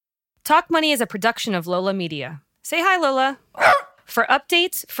Talk Money is a production of Lola Media. Say hi, Lola. For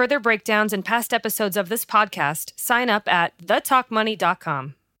updates, further breakdowns, and past episodes of this podcast, sign up at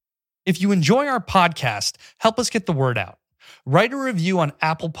thetalkmoney.com. If you enjoy our podcast, help us get the word out. Write a review on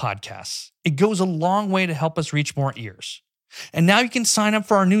Apple Podcasts. It goes a long way to help us reach more ears. And now you can sign up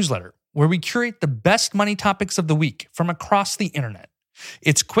for our newsletter, where we curate the best money topics of the week from across the internet.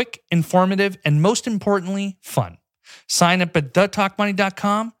 It's quick, informative, and most importantly, fun. Sign up at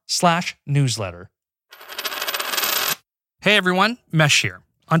thetalkmoney.com/newsletter. Hey everyone, Mesh here.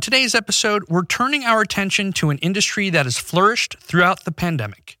 On today's episode, we're turning our attention to an industry that has flourished throughout the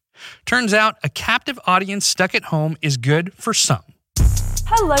pandemic. Turns out a captive audience stuck at home is good for some.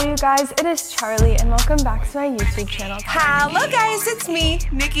 Hello you guys, it is Charlie and welcome back to my YouTube channel. Hello guys, it's me,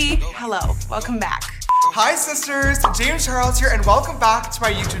 Nikki. Hello, welcome back. Hi sisters, James Charles here and welcome back to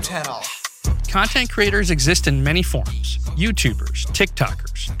my YouTube channel. Content creators exist in many forms. YouTubers,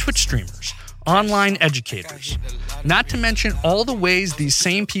 TikTokers, Twitch streamers, online educators. Not to mention all the ways these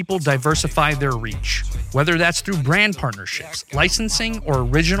same people diversify their reach, whether that's through brand partnerships, licensing, or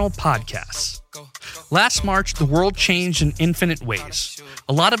original podcasts. Last March, the world changed in infinite ways.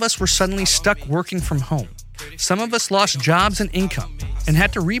 A lot of us were suddenly stuck working from home. Some of us lost jobs and income and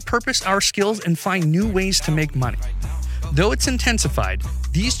had to repurpose our skills and find new ways to make money. Though it's intensified,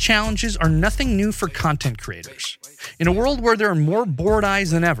 these challenges are nothing new for content creators. In a world where there are more bored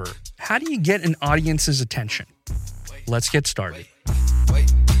eyes than ever, how do you get an audience's attention? Let's get started.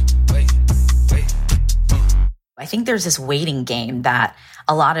 I think there's this waiting game that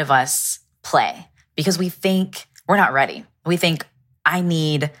a lot of us play because we think we're not ready. We think I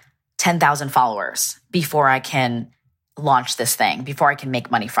need 10,000 followers before I can launch this thing, before I can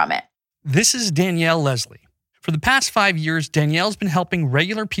make money from it. This is Danielle Leslie. For the past 5 years, Danielle's been helping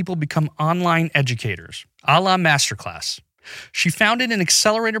regular people become online educators, a la Masterclass. She founded an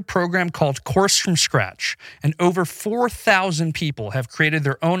accelerator program called Course from Scratch, and over 4,000 people have created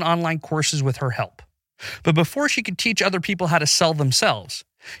their own online courses with her help. But before she could teach other people how to sell themselves,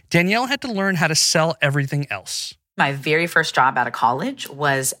 Danielle had to learn how to sell everything else. My very first job out of college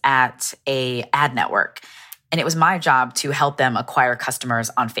was at an ad network, and it was my job to help them acquire customers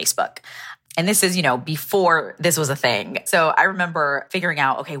on Facebook. And this is, before this was a thing. So I remember figuring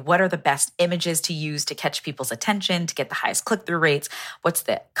out, okay, what are the best images to use to catch people's attention, to get the highest click-through rates? What's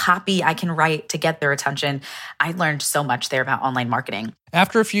the copy I can write to get their attention? I learned so much there about online marketing.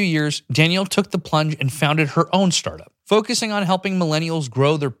 After a few years, Danielle took the plunge and founded her own startup, focusing on helping millennials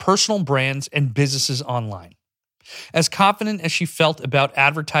grow their personal brands and businesses online. As confident as she felt about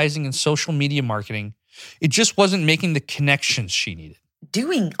advertising and social media marketing, it just wasn't making the connections she needed.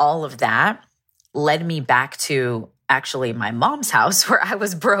 Doing all of that led me back to actually my mom's house where I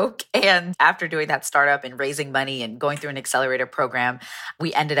was broke. And after doing that startup and raising money and going through an accelerator program,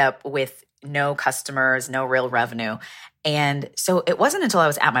 we ended up with no customers, no real revenue. And so it wasn't until I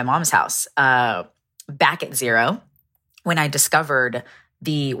was at my mom's house, back at zero, when I discovered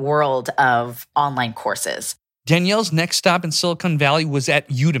the world of online courses. Danielle's next stop in Silicon Valley was at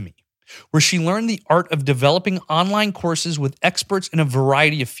Udemy, where she learned the art of developing online courses with experts in a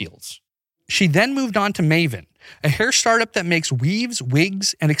variety of fields. She then moved on to Maven, a hair startup that makes weaves,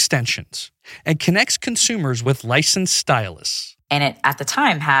 wigs, and extensions, and connects consumers with licensed stylists. And it, at the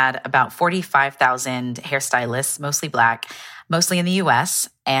time, had about 45,000 hairstylists, mostly Black, mostly in the US.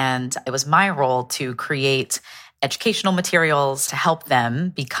 And it was my role to create educational materials to help them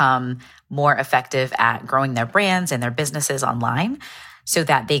become more effective at growing their brands and their businesses online, so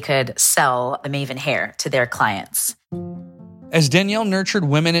that they could sell the Maven hair to their clients. As Danielle nurtured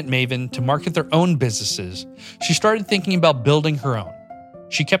women at Maven to market their own businesses, she started thinking about building her own.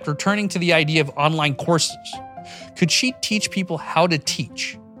 She kept returning to the idea of online courses. Could she teach people how to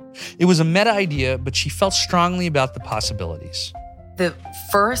teach? It was a meta idea, but she felt strongly about the possibilities. The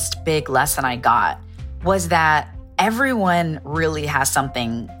first big lesson I got was that everyone really has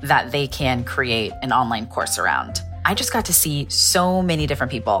something that they can create an online course around. I just got to see so many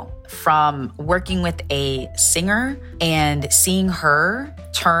different people, from working with a singer and seeing her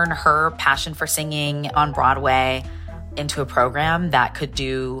turn her passion for singing on Broadway into a program that could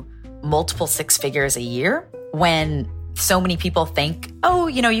do multiple six figures a year, when so many people think, oh,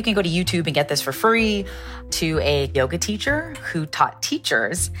 you can go to YouTube and get this for free, to a yoga teacher who taught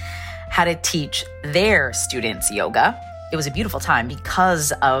teachers how to teach their students yoga. It was a beautiful time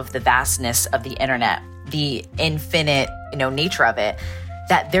because of the vastness of the internet, the infinite, nature of it,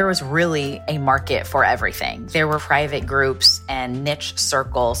 that there was really a market for everything. There were private groups and niche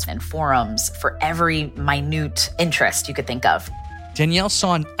circles and forums for every minute interest you could think of. Danielle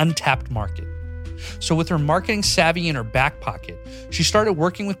saw an untapped market. So with her marketing savvy in her back pocket, she started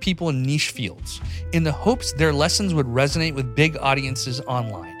working with people in niche fields in the hopes their lessons would resonate with big audiences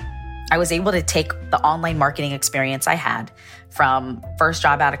online. I was able to take the online marketing experience I had from first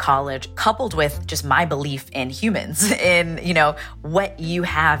job out of college, coupled with just my belief in humans, in, what you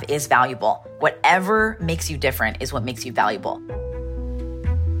have is valuable. Whatever makes you different is what makes you valuable.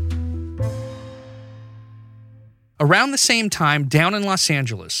 Around the same time, down in Los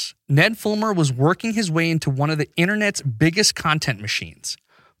Angeles, Ned Fulmer was working his way into one of the internet's biggest content machines,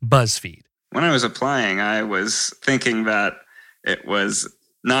 BuzzFeed. When I was applying, I was thinking that it was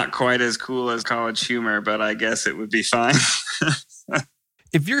not quite as cool as College Humor, but I guess it would be fine.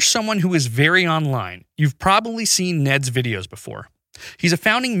 If you're someone who is very online, you've probably seen Ned's videos before. He's a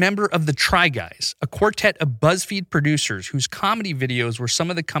founding member of the Try Guys, a quartet of BuzzFeed producers whose comedy videos were some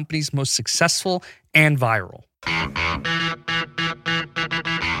of the company's most successful and viral.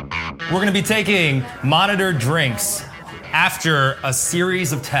 We're going to be taking monitored drinks after a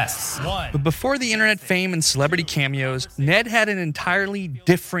series of tests. But before the internet fame and celebrity cameos, Ned had an entirely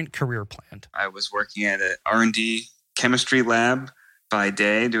different career planned. I was working at an R&D chemistry lab by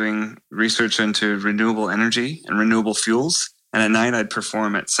day doing research into renewable energy and renewable fuels. And at night, I'd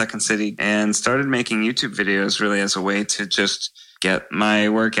perform at Second City and started making YouTube videos really as a way to just get my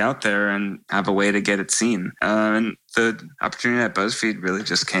work out there and have a way to get it seen. And the opportunity at BuzzFeed really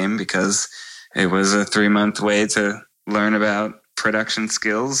just came because it was a 3-month way to learn about production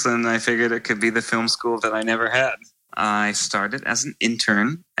skills, and I figured it could be the film school that I never had. I started as an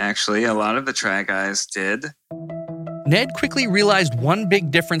intern, actually. A lot of the Try Guys did. Ned quickly realized one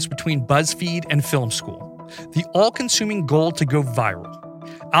big difference between BuzzFeed and film school: the all-consuming goal to go viral.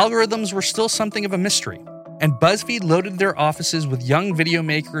 Algorithms were still something of a mystery, and BuzzFeed loaded their offices with young video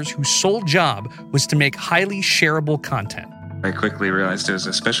makers whose sole job was to make highly shareable content. I quickly realized it was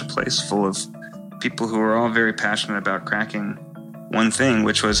a special place full of people who were all very passionate about cracking one thing,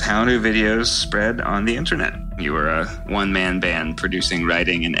 which was how do videos spread on the internet. You were a one-man band producing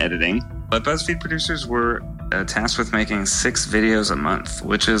writing and editing, but BuzzFeed producers were tasked with making 6 videos a month,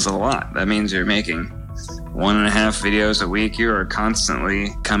 which is a lot. That means you're making 1.5 videos a week. You are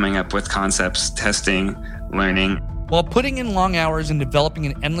constantly coming up with concepts, testing, learning. While putting in long hours and developing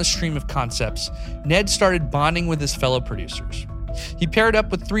an endless stream of concepts, Ned started bonding with his fellow producers. He paired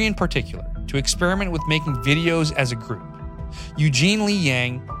up with 3 in particular to experiment with making videos as a group: Eugene Lee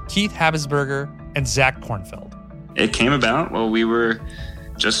Yang, Keith Habsburger, and Zach Kornfeld. It came about while we were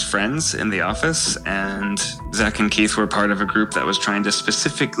just friends in the office, and Zach and Keith were part of a group that was trying to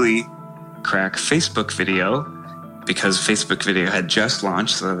specifically crack Facebook video because Facebook video had just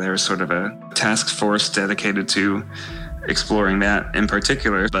launched, so there was sort of a task force dedicated to exploring that in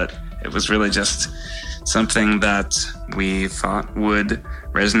particular, but it was really just something that we thought would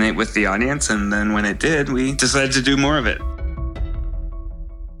resonate with the audience, and then when it did, we decided to do more of it.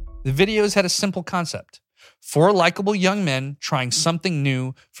 The videos had a simple concept: 4 likable young men trying something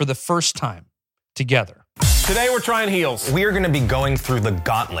new for the first time, together. Today we're trying heels. We are going to be going through the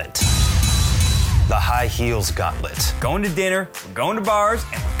gauntlet. The high heels gauntlet. Going to dinner, we're going to bars,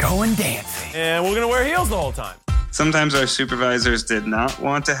 and we're going dancing. And we're going to wear heels the whole time. Sometimes our supervisors did not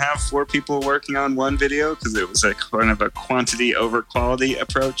want to have 4 people working on one video because it was a kind of a quantity over quality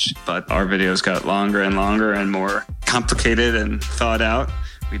approach. But our videos got longer and longer and more complicated and thought out.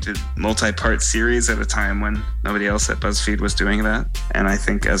 We did multi-part series at a time when nobody else at BuzzFeed was doing that. And I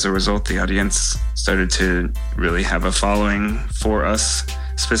think as a result, the audience started to really have a following for us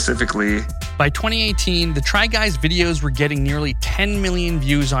specifically. By 2018, the Try Guys videos were getting nearly 10 million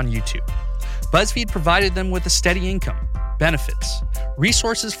views on YouTube. BuzzFeed provided them with a steady income, benefits,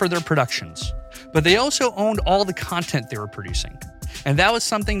 resources for their productions, but they also owned all the content they were producing. And that was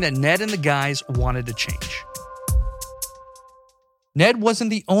something that Ned and the guys wanted to change. Ned wasn't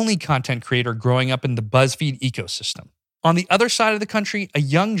the only content creator growing up in the BuzzFeed ecosystem. On the other side of the country, a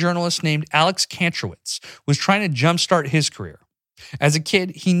young journalist named Alex Kantrowitz was trying to jumpstart his career. As a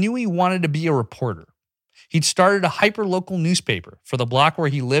kid, he knew he wanted to be a reporter. He'd started a hyper-local newspaper for the block where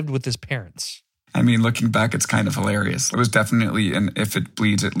he lived with his parents. I mean, looking back, it's kind of hilarious. It was definitely an if it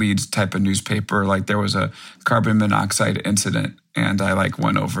bleeds, it leads type of newspaper. Like there was a carbon monoxide incident and I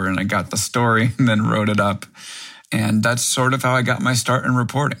went over and I got the story and then wrote it up. And that's sort of how I got my start in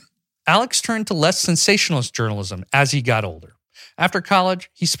reporting. Alex turned to less sensationalist journalism as he got older. After college,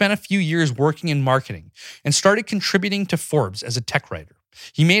 he spent a few years working in marketing and started contributing to Forbes as a tech writer.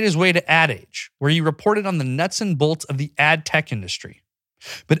 He made his way to Ad Age, where he reported on the nuts and bolts of the ad tech industry.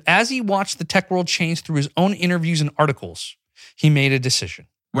 But as he watched the tech world change through his own interviews and articles, he made a decision.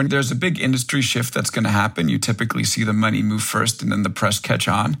 When there's a big industry shift that's going to happen, you typically see the money move first and then the press catch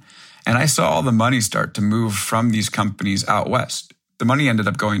on. And I saw all the money start to move from these companies out west. The money ended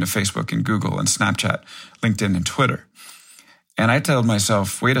up going to Facebook and Google and Snapchat, LinkedIn and Twitter. And I told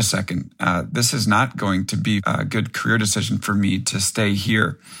myself, wait a second, this is not going to be a good career decision for me to stay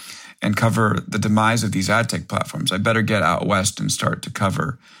here and cover the demise of these ad tech platforms. I better get out west and start to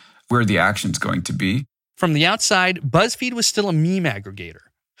cover where the action's going to be. From the outside, BuzzFeed was still a meme aggregator,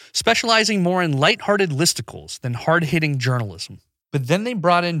 specializing more in lighthearted listicles than hard-hitting journalism. But then they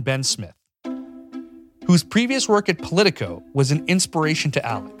brought in Ben Smith, whose previous work at Politico was an inspiration to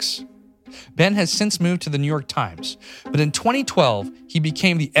Alex. Ben has since moved to the New York Times, but in 2012, he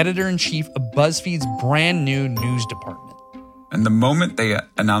became the editor-in-chief of BuzzFeed's brand new news department. And the moment they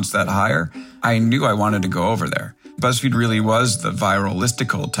announced that hire, I knew I wanted to go over there. BuzzFeed really was the viral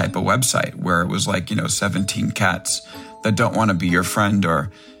listicle type of website where it was like, 17 cats that don't want to be your friend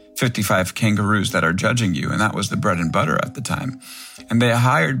or 55 kangaroos that are judging you. And that was the bread and butter at the time. And they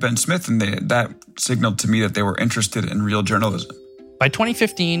hired Ben Smith, and that signaled to me that they were interested in real journalism. By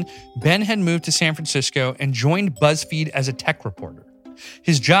 2015, Ben had moved to San Francisco and joined BuzzFeed as a tech reporter.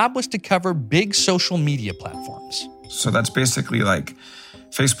 His job was to cover big social media platforms. So that's basically like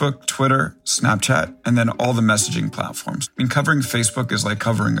Facebook, Twitter, Snapchat, and then all the messaging platforms. Covering Facebook is like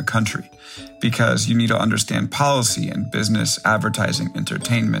covering a country because you need to understand policy and business, advertising,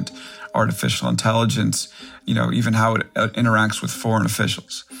 entertainment, artificial intelligence, even how it interacts with foreign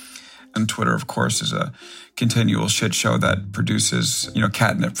officials. And Twitter, of course, is a continual shit show that produces,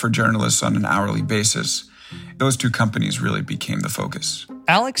 catnip for journalists on an hourly basis. Those two companies really became the focus.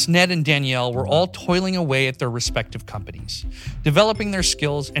 Alex, Ned, and Danielle were all toiling away at their respective companies, developing their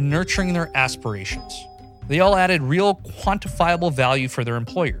skills and nurturing their aspirations. They all added real quantifiable value for their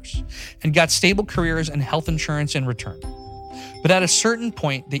employers and got stable careers and health insurance in return. But at a certain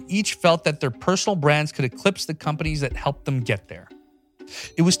point, they each felt that their personal brands could eclipse the companies that helped them get there.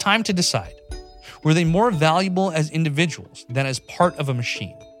 It was time to decide. Were they more valuable as individuals than as part of a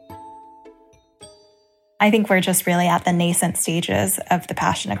machine? I think we're just really at the nascent stages of the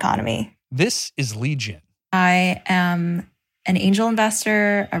passion economy. This is Li Jin. I am an angel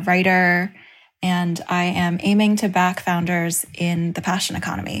investor, a writer, and I am aiming to back founders in the passion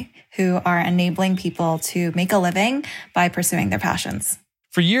economy who are enabling people to make a living by pursuing their passions.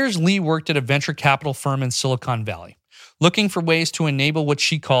 For years, Li worked at a venture capital firm in Silicon Valley, looking for ways to enable what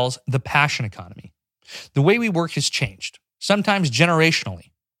she calls the passion economy. The way we work has changed, sometimes generationally.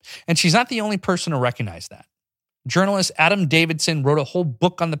 And she's not the only person to recognize that. Journalist Adam Davidson wrote a whole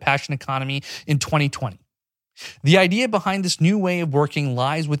book on the passion economy in 2020. The idea behind this new way of working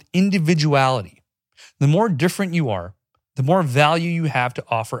lies with individuality. The more different you are, the more value you have to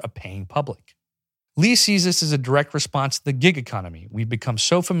offer a paying public. Li sees this as a direct response to the gig economy we've become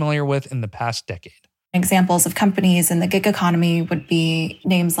so familiar with in the past decade. Examples of companies in the gig economy would be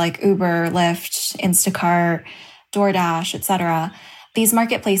names like Uber, Lyft, Instacart, DoorDash, etc. These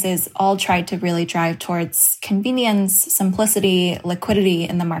marketplaces all tried to really drive towards convenience, simplicity, liquidity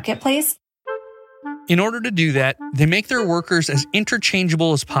in the marketplace. In order to do that, they make their workers as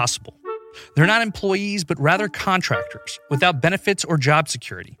interchangeable as possible. They're not employees, but rather contractors without benefits or job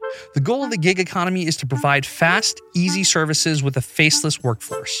security. The goal of the gig economy is to provide fast, easy services with a faceless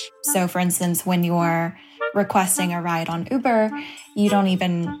workforce. So, for instance, when you're requesting a ride on Uber, you don't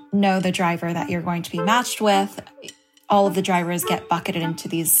even know the driver that you're going to be matched with. All of the drivers get bucketed into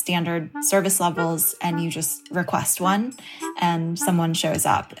these standard service levels, and you just request one and someone shows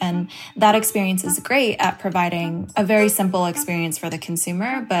up. And that experience is great at providing a very simple experience for the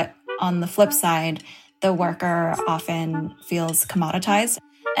consumer. But on the flip side, the worker often feels commoditized,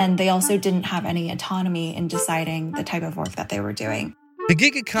 and they also didn't have any autonomy in deciding the type of work that they were doing. The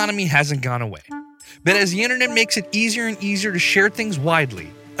gig economy hasn't gone away. But as the internet makes it easier and easier to share things widely,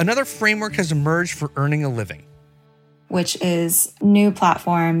 another framework has emerged for earning a living, which is new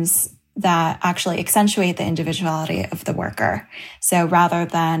platforms that actually accentuate the individuality of the worker. So rather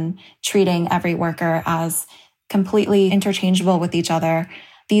than treating every worker as completely interchangeable with each other,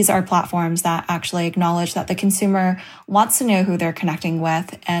 these are platforms that actually acknowledge that the consumer wants to know who they're connecting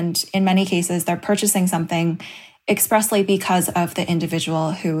with. And in many cases, they're purchasing something expressly because of the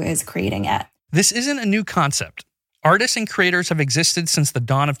individual who is creating it. This isn't a new concept. Artists and creators have existed since the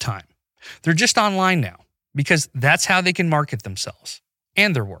dawn of time. They're just online now, because that's how they can market themselves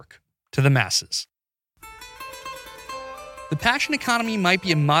and their work to the masses. The passion economy might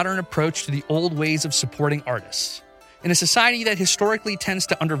be a modern approach to the old ways of supporting artists, in a society that historically tends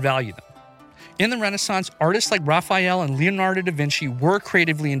to undervalue them. In the Renaissance, artists like Raphael and Leonardo da Vinci were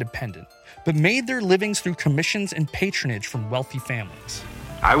creatively independent, but made their livings through commissions and patronage from wealthy families.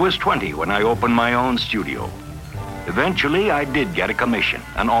 I was 20 when I opened my own studio. Eventually, I did get a commission,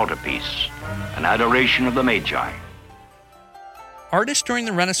 an altarpiece, an adoration of the Magi. Artists during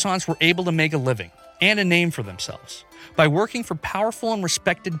the Renaissance were able to make a living and a name for themselves by working for powerful and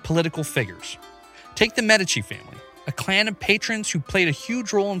respected political figures. Take the Medici family, a clan of patrons who played a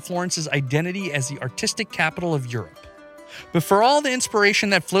huge role in Florence's identity as the artistic capital of Europe. But for all the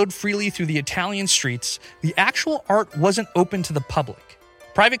inspiration that flowed freely through the Italian streets, the actual art wasn't open to the public.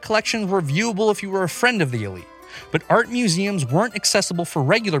 Private collections were viewable if you were a friend of the elite, but art museums weren't accessible for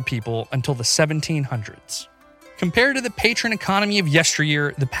regular people until the 1700s. Compared to the patron economy of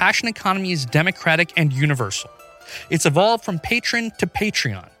yesteryear, the passion economy is democratic and universal. It's evolved from patron to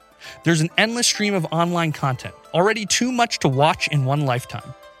Patreon. There's an endless stream of online content, already too much to watch in one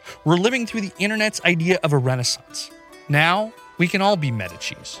lifetime. We're living through the internet's idea of a renaissance. Now, we can all be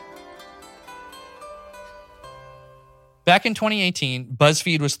Medicis. Back in 2018,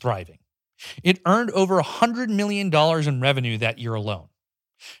 BuzzFeed was thriving. It earned over $100 million in revenue that year alone.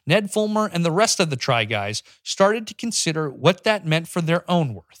 Ned Fulmer and the rest of the Try Guys started to consider what that meant for their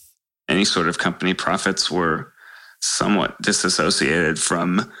own worth. Any sort of company profits were somewhat disassociated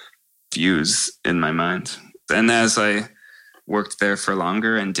from views in my mind. And as I worked there for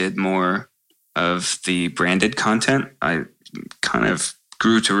longer and did more of the branded content, I kind of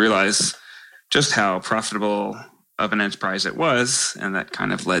grew to realize just how profitable of an enterprise it was. And that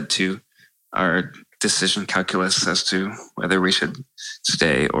kind of led to our decision calculus as to whether we should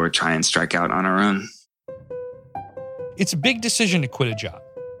stay or try and strike out on our own. It's a big decision to quit a job.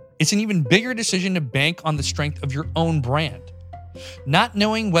 It's an even bigger decision to bank on the strength of your own brand, not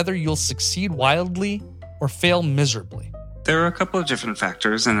knowing whether you'll succeed wildly or fail miserably. There are a couple of different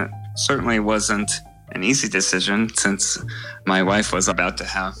factors, and it certainly wasn't an easy decision since my wife was about to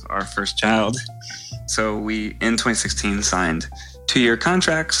have our first child. So we, in 2016, signed 2-year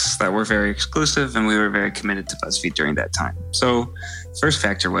contracts that were very exclusive, and we were very committed to BuzzFeed during that time. So first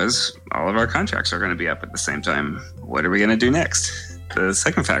factor was all of our contracts are going to be up at the same time. What are we going to do next? The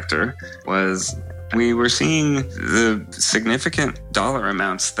second factor was we were seeing the significant dollar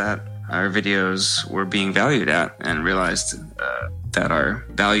amounts that our videos were being valued at and realized that our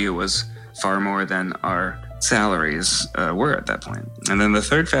value was far more than our salaries were at that point. And then the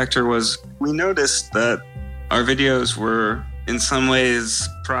third factor was we noticed that our videos were in some ways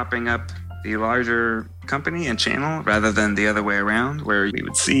propping up the larger company and channel rather than the other way around, where we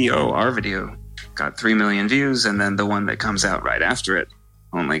would see, our video got 3 million views, and then the one that comes out right after it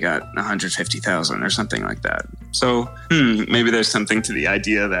only got 150,000 or something like that. So maybe there's something to the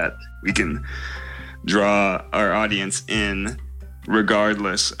idea that we can draw our audience in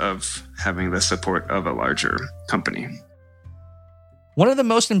regardless of having the support of a larger company. One of the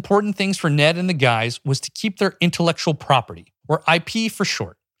most important things for Ned and the guys was to keep their intellectual property, or IP for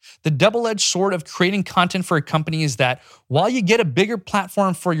short. The double-edged sword of creating content for a company is that while you get a bigger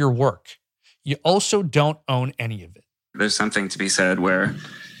platform for your work, you also don't own any of it. There's something to be said where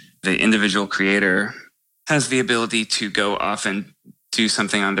the individual creator has the ability to go off and do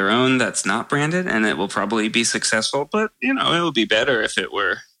something on their own that's not branded, and it will probably be successful, but it will be better if it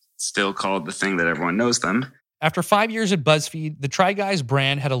were still called the thing that everyone knows them. After 5 years at BuzzFeed, the Try Guys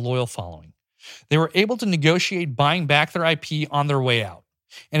brand had a loyal following. They were able to negotiate buying back their IP on their way out.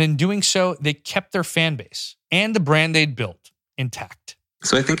 And in doing so, they kept their fan base and the brand they'd built intact.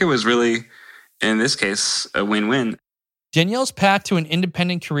 So I think it was really, in this case, a win-win. Danielle's path to an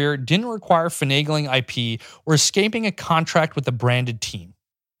independent career didn't require finagling IP or escaping a contract with a branded team.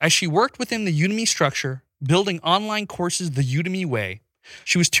 As she worked within the Udemy structure, building online courses the Udemy way,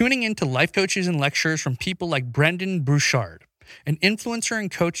 she was tuning into life coaches and lectures from people like Brendan Burchard, an influencer and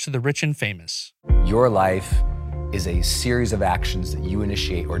coach to the rich and famous. Your life is a series of actions that you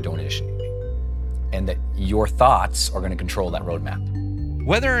initiate or don't initiate, and that your thoughts are going to control that roadmap.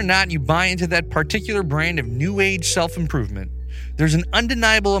 Whether or not you buy into that particular brand of new age self-improvement, there's an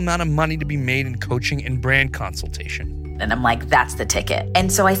undeniable amount of money to be made in coaching and brand consultation. And I'm like, that's the ticket.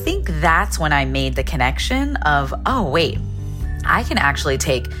 And so I think that's when I made the connection of, oh, wait, I can actually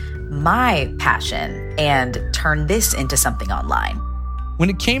take my passion and turn this into something online. When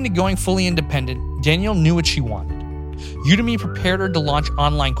it came to going fully independent, Danielle knew what she wanted. Udemy prepared her to launch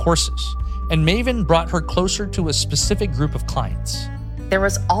online courses, and Maven brought her closer to a specific group of clients. There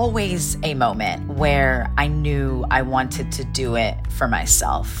was always a moment where I knew I wanted to do it for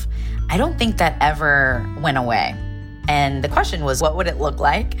myself. I don't think that ever went away. And the question was, what would it look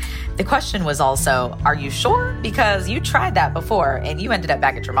like? The question was also, are you sure? Because you tried that before and you ended up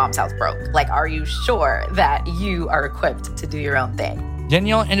back at your mom's house broke. Like, are you sure that you are equipped to do your own thing?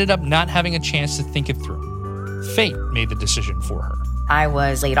 Danielle ended up not having a chance to think it through. Fate made the decision for her. I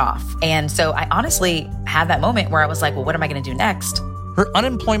was laid off. And so I honestly had that moment where I was like, well, what am I going to do next? Her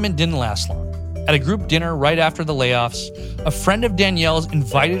unemployment didn't last long. At a group dinner right after the layoffs, a friend of Danielle's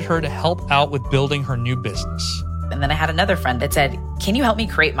invited her to help out with building her new business. And then I had another friend that said, can you help me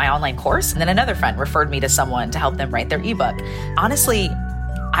create my online course? And then another friend referred me to someone to help them write their ebook. Honestly,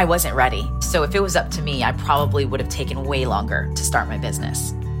 I wasn't ready. So if it was up to me, I probably would have taken way longer to start my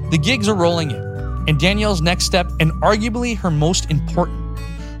business. The gigs are rolling in, and Danielle's next step, and arguably her most important,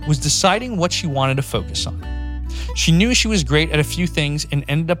 was deciding what she wanted to focus on. She knew she was great at a few things and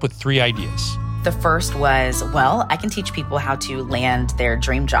ended up with 3 ideas. The first was, well, I can teach people how to land their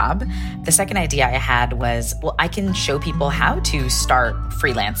dream job. The second idea I had was, well, I can show people how to start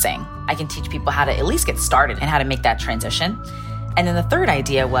freelancing. I can teach people how to at least get started and how to make that transition. And then the third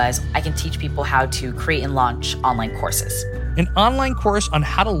idea was, I can teach people how to create and launch online courses. An online course on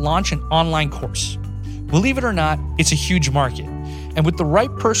how to launch an online course. Believe it or not, it's a huge market. And with the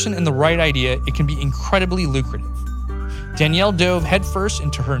right person and the right idea, it can be incredibly lucrative. Danielle dove headfirst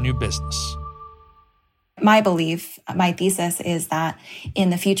into her new business. My belief, my thesis is that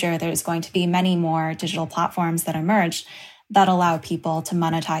in the future, there's going to be many more digital platforms that emerge that allow people to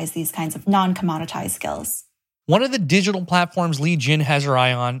monetize these kinds of non-commoditized skills. One of the digital platforms Li Jin has her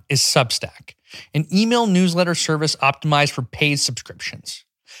eye on is Substack, an email newsletter service optimized for paid subscriptions.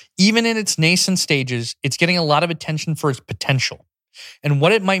 Even in its nascent stages, it's getting a lot of attention for its potential and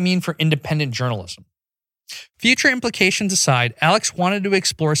what it might mean for independent journalism. Future implications aside, Alex wanted to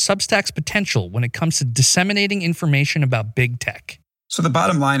explore Substack's potential when it comes to disseminating information about big tech. So the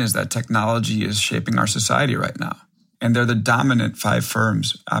bottom line is that technology is shaping our society right now. And they're the dominant 5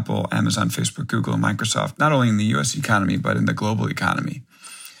 firms, Apple, Amazon, Facebook, Google, and Microsoft, not only in the US economy, but in the global economy.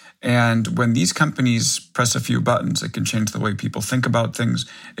 And when these companies press a few buttons, it can change the way people think about things.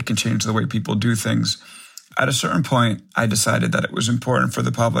 It can change the way people do things. At a certain point, I decided that it was important for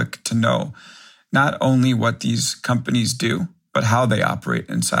the public to know not only what these companies do, but how they operate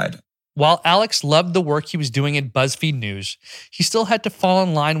inside. While Alex loved the work he was doing at BuzzFeed News, he still had to fall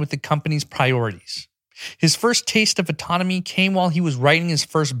in line with the company's priorities. His first taste of autonomy came while he was writing his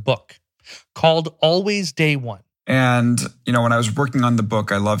first book, called Always Day One. And, when I was working on the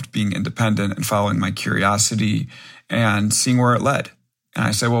book, I loved being independent and following my curiosity and seeing where it led. And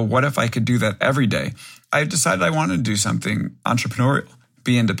I said, well, what if I could do that every day? I decided I wanted to do something entrepreneurial,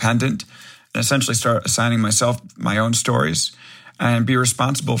 be independent, and essentially start assigning myself my own stories and be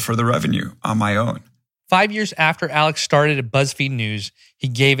responsible for the revenue on my own. 5 years after Alex started at BuzzFeed News, he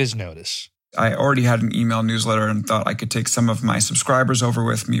gave his notice. I already had an email newsletter and thought I could take some of my subscribers over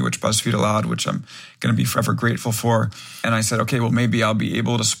with me, which BuzzFeed allowed, which I'm going to be forever grateful for. And I said, okay, well, maybe I'll be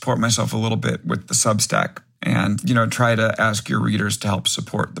able to support myself a little bit with the Substack and, try to ask your readers to help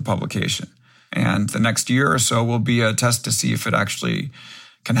support the publication. And the next year or so will be a test to see if it actually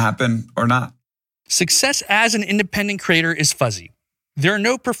can happen or not. Success as an independent creator is fuzzy. There are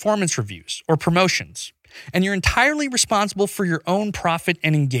no performance reviews or promotions, and you're entirely responsible for your own profit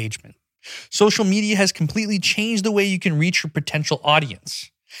and engagement. Social media has completely changed the way you can reach your potential audience,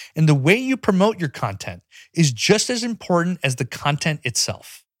 and the way you promote your content is just as important as the content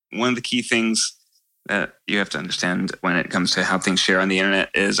itself. One of the key things that you have to understand when it comes to how things share on the internet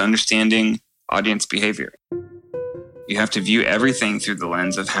is understanding audience behavior. You have to view everything through the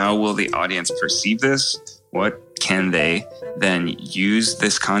lens of how will the audience perceive this? What can they then use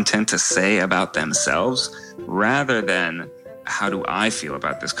this content to say about themselves, rather than how do I feel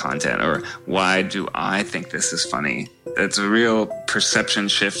about this content, or why do I think this is funny? That's a real perception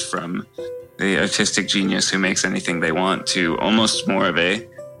shift from the artistic genius who makes anything they want to almost more of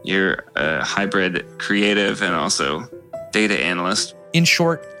you're a hybrid creative and also data analyst. In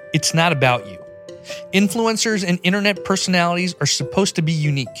short, it's not about you. Influencers and internet personalities are supposed to be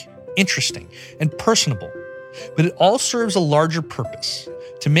unique, interesting, and personable, but it all serves a larger purpose,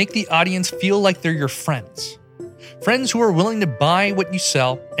 to make the audience feel like they're your friends. Friends who are willing to buy what you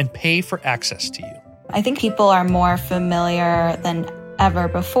sell and pay for access to you. I think people are more familiar than ever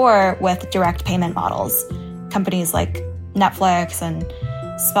before with direct payment models. Companies like Netflix and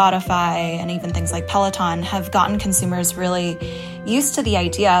Spotify and even things like Peloton have gotten consumers really used to the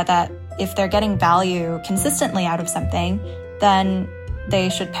idea that if they're getting value consistently out of something, then they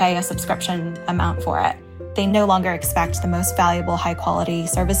should pay a subscription amount for it. They no longer expect the most valuable, high-quality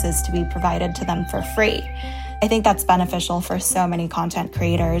services to be provided to them for free. I think that's beneficial for so many content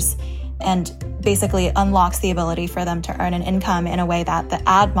creators and basically unlocks the ability for them to earn an income in a way that the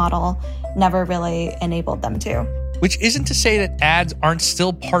ad model never really enabled them to. Which isn't to say that ads aren't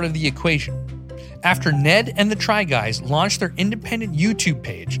still part of the equation. After Ned and the Try Guys launched their independent YouTube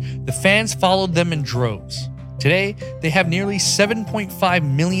page, the fans followed them in droves. Today, they have nearly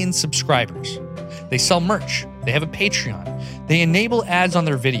 7.5 million subscribers. They sell merch. They have a Patreon. They enable ads on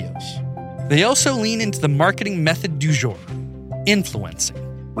their videos. They also lean into the marketing method du jour, influencing.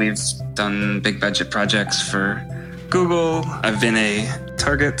 We've done big budget projects for Google. I've been a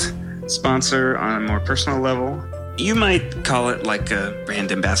Target sponsor on a more personal level. You might call it like a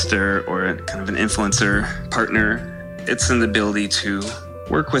brand ambassador or a kind of an influencer partner. It's an ability to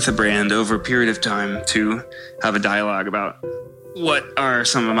work with a brand over a period of time to have a dialogue about what are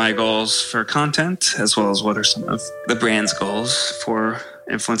some of my goals for content, as well as what are some of the brand's goals for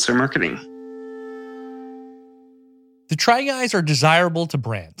influencer marketing. The Try Guys are desirable to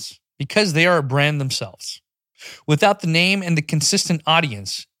brands because they are a brand themselves. Without the name and the consistent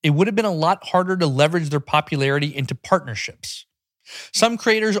audience, it would have been a lot harder to leverage their popularity into partnerships. Some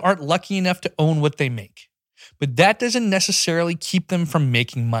creators aren't lucky enough to own what they make, but that doesn't necessarily keep them from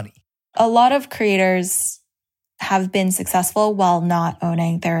making money. A lot of creators have been successful while not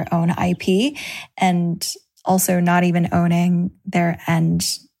owning their own IP and also not even owning their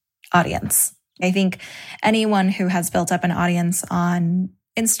end audience. I think anyone who has built up an audience on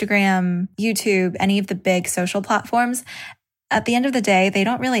Instagram, YouTube, any of the big social platforms, at the end of the day, they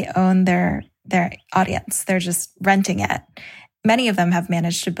don't really own their audience. They're just renting it. Many of them have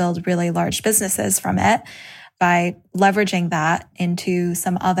managed to build really large businesses from it by leveraging that into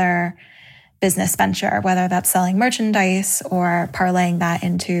some other business venture, whether that's selling merchandise or parlaying that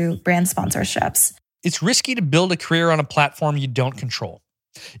into brand sponsorships. It's risky to build a career on a platform you don't control.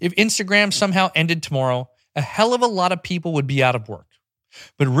 If Instagram somehow ended tomorrow, a hell of a lot of people would be out of work.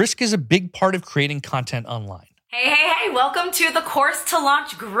 But risk is a big part of creating content online. Hey, welcome to the Course to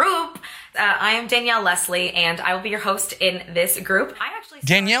Launch group. I am Danielle Leslie, and I will be your host in this group.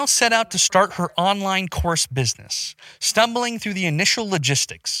 Danielle set out to start her online course business, stumbling through the initial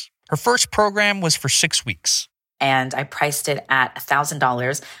logistics. Her first program was for 6 weeks. And I priced it at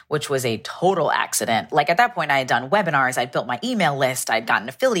 $1,000, which was a total accident. Like at that point, I had done webinars, I'd built my email list, I'd gotten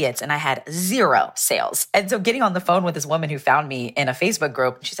affiliates, and I had 0 sales. And so getting on the phone with this woman who found me in a Facebook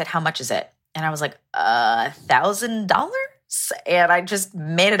group, she said, "How much is it?" And I was like, $1,000? And I just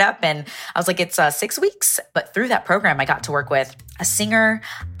made it up. And I was like, it's 6 weeks. But through that program, I got to work with a singer.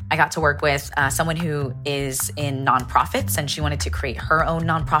 I got to work with someone who is in nonprofits, and she wanted to create her own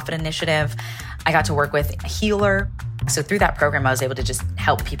nonprofit initiative. I got to work with a healer. So through that program, I was able to just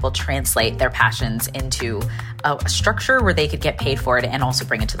help people translate their passions into a structure where they could get paid for it and also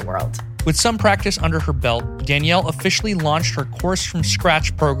bring it to the world. With some practice under her belt, Danielle officially launched her Course from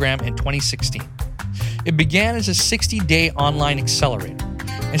Scratch program in 2016. It began as a 60-day online accelerator,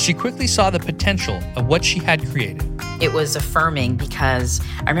 and she quickly saw the potential of what she had created. It was affirming because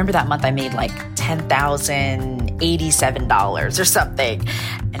I remember that month I made like $10,087 or something.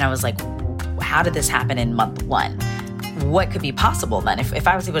 And I was like, how did this happen in month 1? What could be possible then? If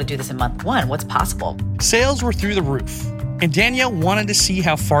I was able to do this in month 1, what's possible? Sales were through the roof, and Danielle wanted to see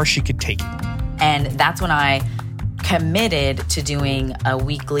how far she could take it. And that's when I committed to doing a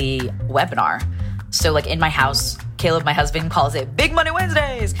weekly webinar. So like in my house, Caleb, my husband, calls it Big Money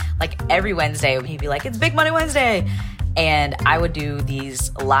Wednesdays. Like every Wednesday, he'd be like, it's Big Money Wednesday. And I would do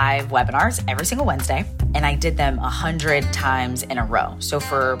these live webinars every single Wednesday. And I did them 100 times in a row. So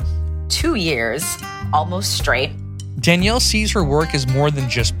for 2 years, almost straight. Danielle sees her work as more than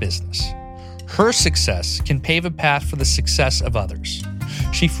just business. Her success can pave a path for the success of others.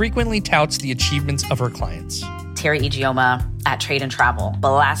 She frequently touts the achievements of her clients. Terry Ijeoma at Trade and Travel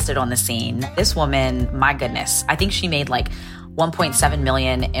blasted on the scene. This woman, my goodness, I think she made like $1.7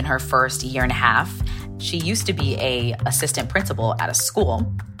 million in her first year and a half. She used to be an assistant principal at a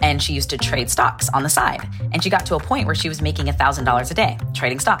school, and she used to trade stocks on the side. And she got to a point where she was making $1,000 a day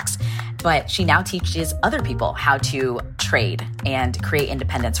trading stocks. But she now teaches other people how to trade and create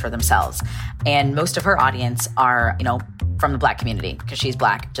independence for themselves. And most of her audience are, from the Black community, because she's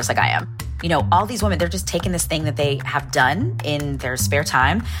Black, just like I am. All these women, they're just taking this thing that they have done in their spare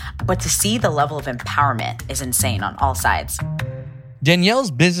time. But to see the level of empowerment is insane on all sides. Danielle's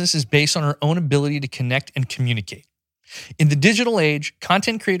business is based on her own ability to connect and communicate. In the digital age,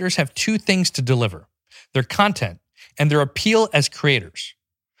 content creators have 2 things to deliver: their content and their appeal as creators.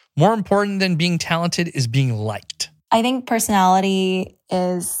 More important than being talented is being liked. I think personality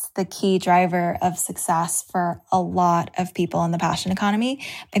is the key driver of success for a lot of people in the passion economy.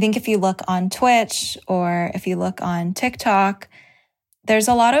 I think if you look on Twitch or if you look on TikTok, there's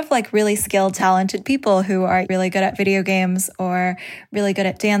a lot of really skilled, talented people who are really good at video games or really good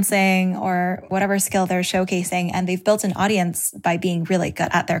at dancing or whatever skill they're showcasing. And they've built an audience by being really good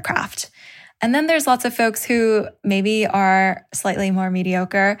at their craft. And then there's lots of folks who maybe are slightly more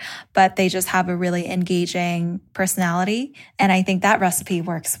mediocre, but they just have a really engaging personality. And I think that recipe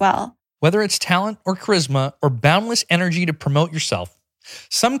works well. Whether it's talent or charisma or boundless energy to promote yourself,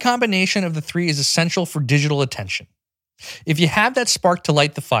 some combination of the three is essential for digital attention. If you have that spark to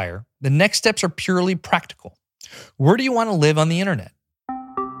light the fire, the next steps are purely practical. Where do you want to live on the internet?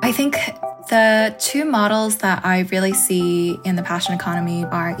 I think the two models that I really see in the passion economy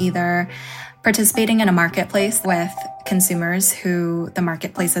are either participating in a marketplace with consumers who the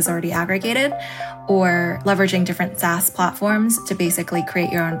marketplace has already aggregated, or leveraging different SaaS platforms to basically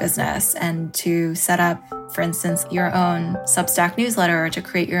create your own business and to set up, for instance, your own Substack newsletter or to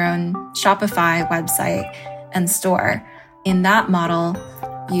create your own Shopify website and store. In that model,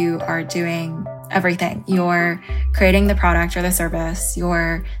 you are doing everything. You're creating the product or the service,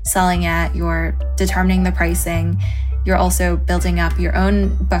 you're selling it, you're determining the pricing. You're also building up your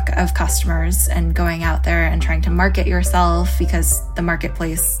own book of customers and going out there and trying to market yourself because the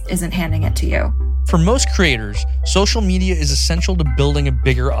marketplace isn't handing it to you. For most creators, social media is essential to building a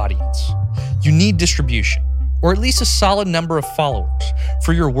bigger audience. You need distribution, or at least a solid number of followers,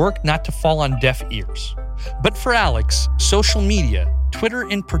 for your work not to fall on deaf ears. But for Alex, social media, Twitter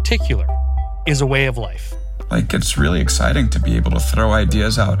in particular, is a way of life. Like, it's really exciting to be able to throw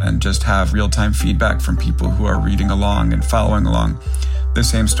ideas out and just have real-time feedback from people who are reading along and following along the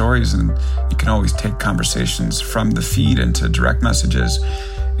same stories. And you can always take conversations from the feed into direct messages.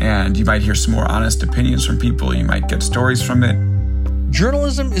 And you might hear some more honest opinions from people. You might get stories from it.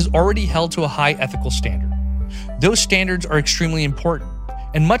 Journalism is already held to a high ethical standard. Those standards are extremely important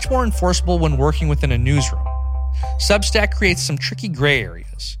and much more enforceable when working within a newsroom. Substack creates some tricky gray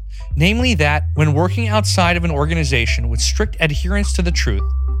areas. Namely that, when working outside of an organization with strict adherence to the truth,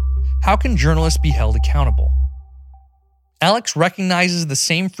 how can journalists be held accountable? Alex recognizes the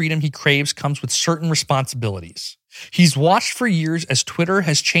same freedom he craves comes with certain responsibilities. He's watched for years as Twitter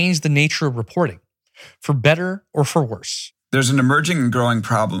has changed the nature of reporting, for better or for worse. There's an emerging and growing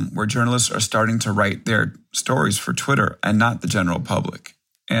problem where journalists are starting to write their stories for Twitter and not the general public.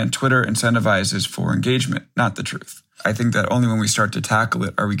 And Twitter incentivizes for engagement, not the truth. I think that only when we start to tackle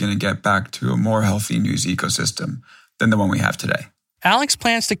it are we going to get back to a more healthy news ecosystem than the one we have today. Alex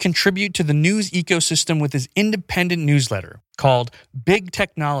plans to contribute to the news ecosystem with his independent newsletter called Big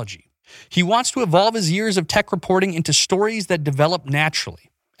Technology. He wants to evolve his years of tech reporting into stories that develop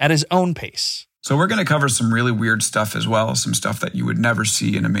naturally, at his own pace. So we're going to cover some really weird stuff as well, some stuff that you would never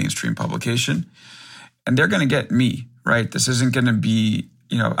see in a mainstream publication. And they're going to get me, right? This isn't going to be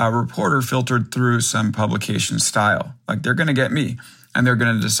a reporter filtered through some publication style. Like, they're going to get me, and they're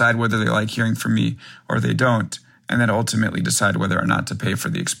going to decide whether they like hearing from me or they don't, and then ultimately decide whether or not to pay for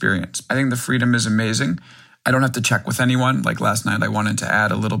the experience. I think the freedom is amazing. I don't have to check with anyone. Like last night, I wanted to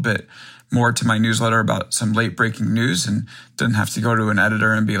add a little bit more to my newsletter about some late breaking news and didn't have to go to an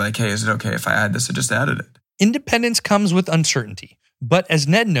editor and be like, hey, is it okay if I add this? I just added it. Independence comes with uncertainty. But as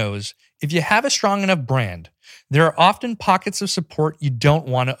Ned knows, if you have a strong enough brand, there are often pockets of support you don't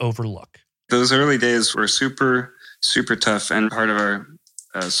want to overlook. Those early days were super, super tough. And part of our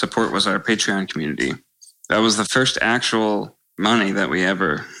support was our Patreon community. That was the first actual money that we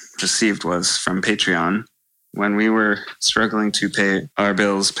ever received was from Patreon. When we were struggling to pay our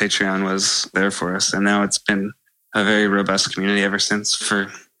bills, Patreon was there for us. And now it's been a very robust community ever since for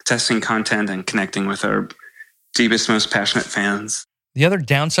testing content and connecting with our deepest, most passionate fans. The other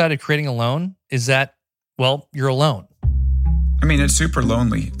downside of creating alone is that, well, you're alone. I mean, it's super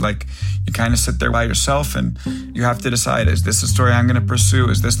lonely. Like, you kind of sit there by yourself and you have to decide, is this a story I'm going to pursue?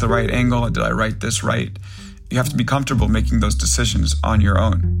 Is this the right angle? Did I write this right? You have to be comfortable making those decisions on your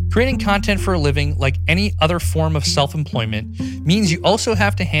own. Creating content for a living, like any other form of self-employment, means you also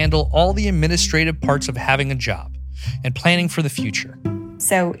have to handle all the administrative parts of having a job and planning for the future.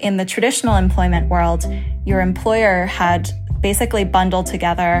 So in the traditional employment world, your employer had basically bundled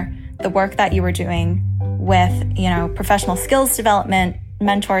together the work that you were doing with, professional skills development,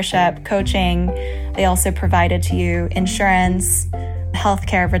 mentorship, coaching. They also provided to you insurance,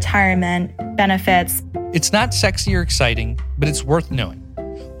 healthcare, retirement, benefits. It's not sexy or exciting, but it's worth knowing.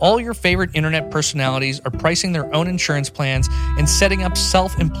 All your favorite internet personalities are pricing their own insurance plans and setting up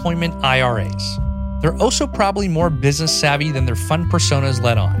self-employment IRAs. They're also probably more business savvy than their fun personas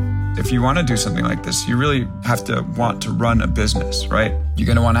let on. If you want to do something like this, you really have to want to run a business, right? You're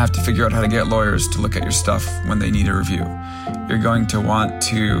going to want to have to figure out how to get lawyers to look at your stuff when they need a review. You're going to want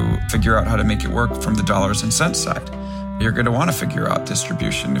to figure out how to make it work from the dollars and cents side. You're going to want to figure out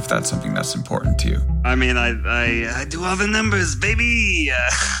distribution if that's something that's important to you. I mean, I do all the numbers, baby.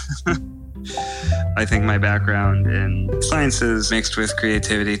 I think my background in sciences mixed with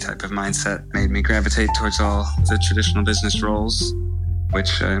creativity type of mindset made me gravitate towards all the traditional business roles,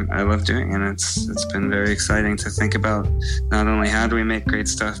 which I love doing. And it's been very exciting to think about not only how do we make great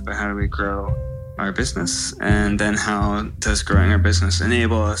stuff, but how do we grow our business? And then how does growing our business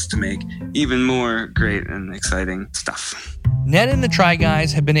enable us to make even more great and exciting stuff? Ned and the Try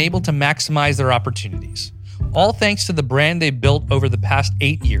Guys have been able to maximize their opportunities, all thanks to the brand they've built over the past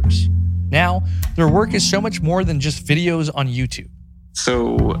 8 years. Now, their work is so much more than just videos on YouTube.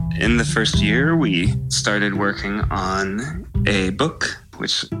 So in the first year, we started working on a book,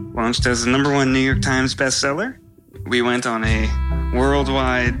 which launched as the #1 New York Times bestseller. We went on a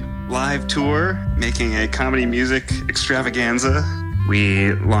worldwide live tour, making a comedy music extravaganza.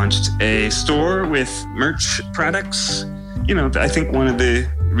 We launched a store with merch products. I think one of the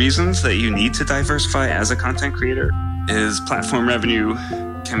reasons that you need to diversify as a content creator is platform revenue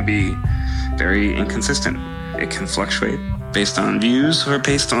can be very inconsistent. It can fluctuate based on views or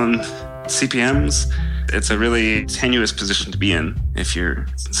based on CPMs. It's a really tenuous position to be in if you're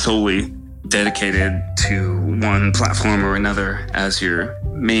solely dedicated to one platform or another as your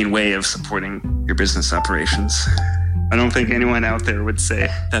main way of supporting your business operations. I don't think anyone out there would say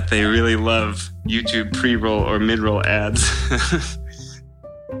that they really love YouTube pre-roll or mid-roll ads.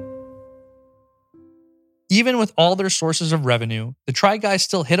 Even with all their sources of revenue, the Try Guys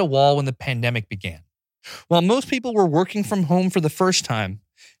still hit a wall when the pandemic began. While most people were working from home for the first time,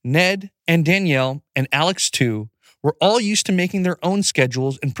 Ned and Danielle and Alex too were all used to making their own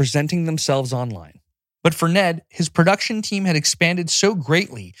schedules and presenting themselves online. But for Ned, his production team had expanded so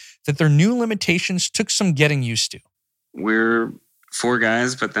greatly that their new limitations took some getting used to. We're 4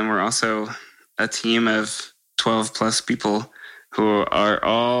 guys, but then we're also a team of 12 plus people who are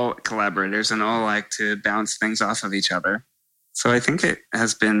all collaborators and all like to bounce things off of each other. So I think it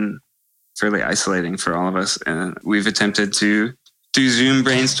has been fairly isolating for all of us. And we've attempted to do Zoom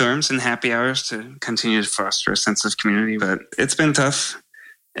brainstorms and happy hours to continue to foster a sense of community, but it's been tough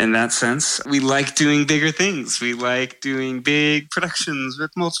in that sense. We like doing bigger things. We like doing big productions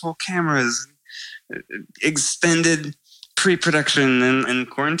with multiple cameras, extended pre-production and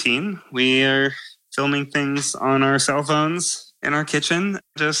quarantine. We are filming things on our cell phones in our kitchen,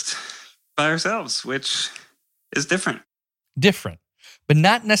 just by ourselves, which is different. Different, but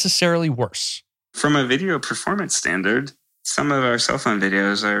not necessarily worse. From a video performance standard, some of our cell phone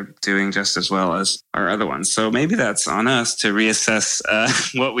videos are doing just as well as our other ones. So maybe that's on us to reassess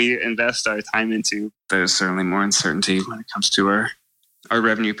what we invest our time into. There's certainly more uncertainty when it comes to our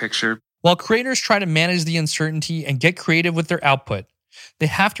revenue picture. While creators try to manage the uncertainty and get creative with their output, they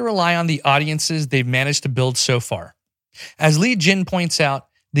have to rely on the audiences they've managed to build so far. As Lee Jin points out,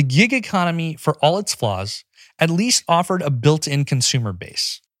 the gig economy, for all its flaws, at least offered a built-in consumer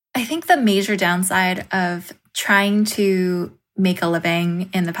base. I think the major downside of trying to make a living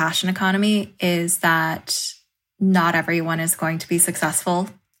in the passion economy is that not everyone is going to be successful,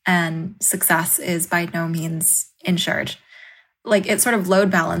 and success is by no means ensured. Like, it's sort of load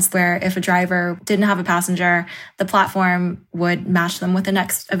balanced, where if a driver didn't have a passenger, the platform would match them with the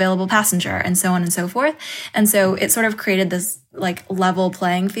next available passenger, and so on and so forth. And so it sort of created this level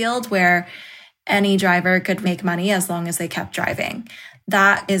playing field where any driver could make money as long as they kept driving.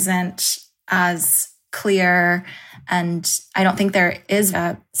 That isn't as clear, and I don't think there is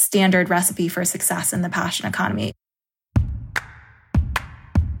a standard recipe for success in the passion economy.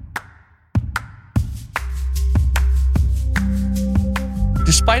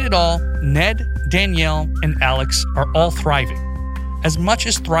 Despite it all, Ned, Danielle, and Alex are all thriving. As much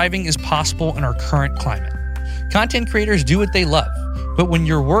as thriving is possible in our current climate. Content creators do what they love, but when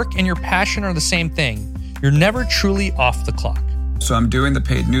your work and your passion are the same thing, you're never truly off the clock. So I'm doing the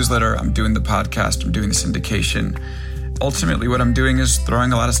paid newsletter, I'm doing the podcast, I'm doing the syndication. Ultimately, what I'm doing is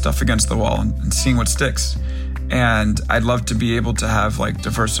throwing a lot of stuff against the wall and seeing what sticks. And I'd love to be able to have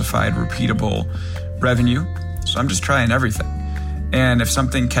diversified, repeatable revenue. So I'm just trying everything. And if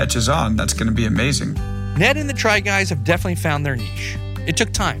something catches on, that's going to be amazing. Ned and the Try Guys have definitely found their niche. It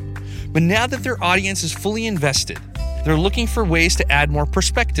took time, but now that their audience is fully invested, they're looking for ways to add more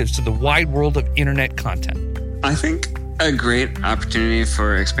perspectives to the wide world of internet content. I think a great opportunity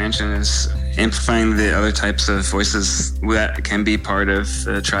for expansion is amplifying the other types of voices that can be part of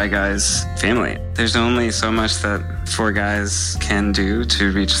the Try Guys family. There's only so much that 4 guys can do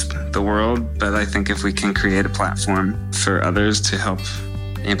to reach the world, but I think if we can create a platform for others to help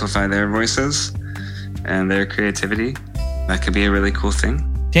amplify their voices and their creativity, that could be a really cool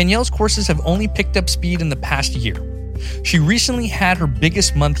thing. Danielle's courses have only picked up speed in the past year. She recently had her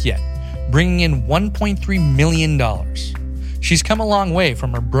biggest month yet, bringing in $1.3 million. She's come a long way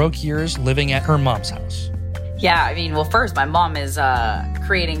from her broke years living at her mom's house. Yeah, I mean, well, first, my mom is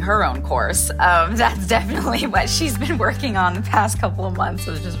creating her own course. That's definitely what she's been working on the past couple of months,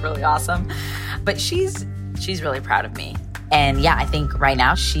 which is really awesome. But she's really proud of me. And yeah, I think right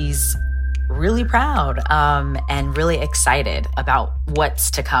now she's really proud and really excited about what's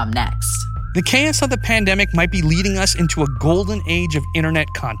to come next. The chaos of the pandemic might be leading us into a golden age of internet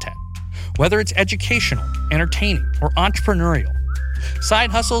content. Whether it's educational, entertaining, or entrepreneurial, side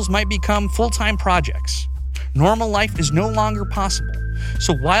hustles might become full-time projects. Normal life is no longer possible,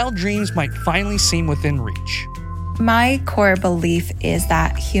 so wild dreams might finally seem within reach. My core belief is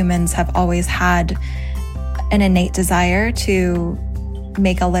that humans have always had an innate desire to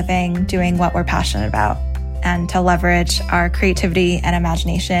make a living doing what we're passionate about and to leverage our creativity and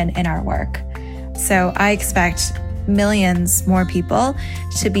imagination in our work. So I expect millions more people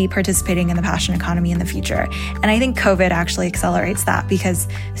to be participating in the passion economy in the future. And I think COVID actually accelerates that because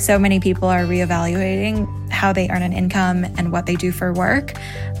so many people are reevaluating how they earn an income and what they do for work.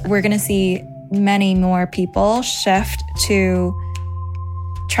 We're going to see many more people shift to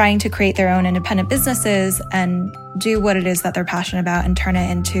trying to create their own independent businesses and do what it is that they're passionate about and turn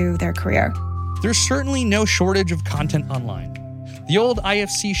it into their career. There's certainly no shortage of content online. The old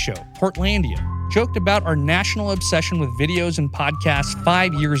IFC show, Portlandia, joked about our national obsession with videos and podcasts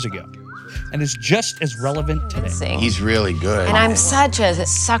 5 years ago, and is just as relevant today. He's really good. And I'm such a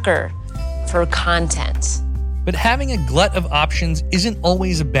sucker for content. But having a glut of options isn't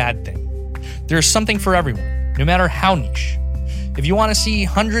always a bad thing. There's something for everyone, no matter how niche. If you want to see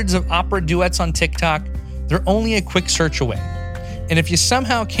hundreds of opera duets on TikTok, they're only a quick search away. And if you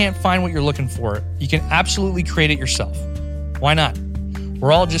somehow can't find what you're looking for, you can absolutely create it yourself. Why not?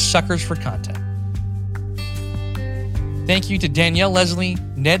 We're all just suckers for content. Thank you to Danielle Leslie,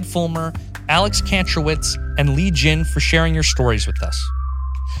 Ned Fulmer, Alex Kantrowitz, and Lee Jin for sharing your stories with us.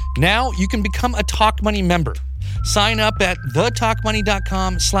 Now you can become a Talk Money member. Sign up at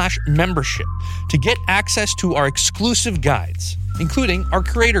thetalkmoney.com/membership to get access to our exclusive guides, including our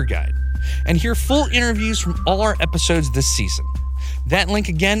creator guide, and hear full interviews from all our episodes this season. That link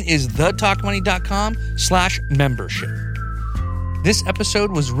again is thetalkmoney.com/membership. This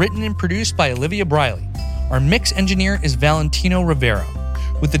episode was written and produced by Olivia Briley. Our mix engineer is Valentino Rivera,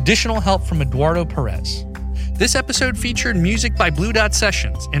 with additional help from Eduardo Perez. This episode featured music by Blue Dot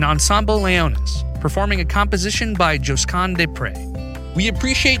Sessions and Ensemble Leones, performing a composition by Joscan Desprez. We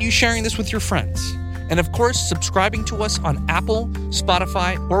appreciate you sharing this with your friends, and of course, subscribing to us on Apple,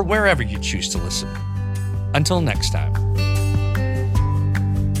 Spotify, or wherever you choose to listen. Until next time.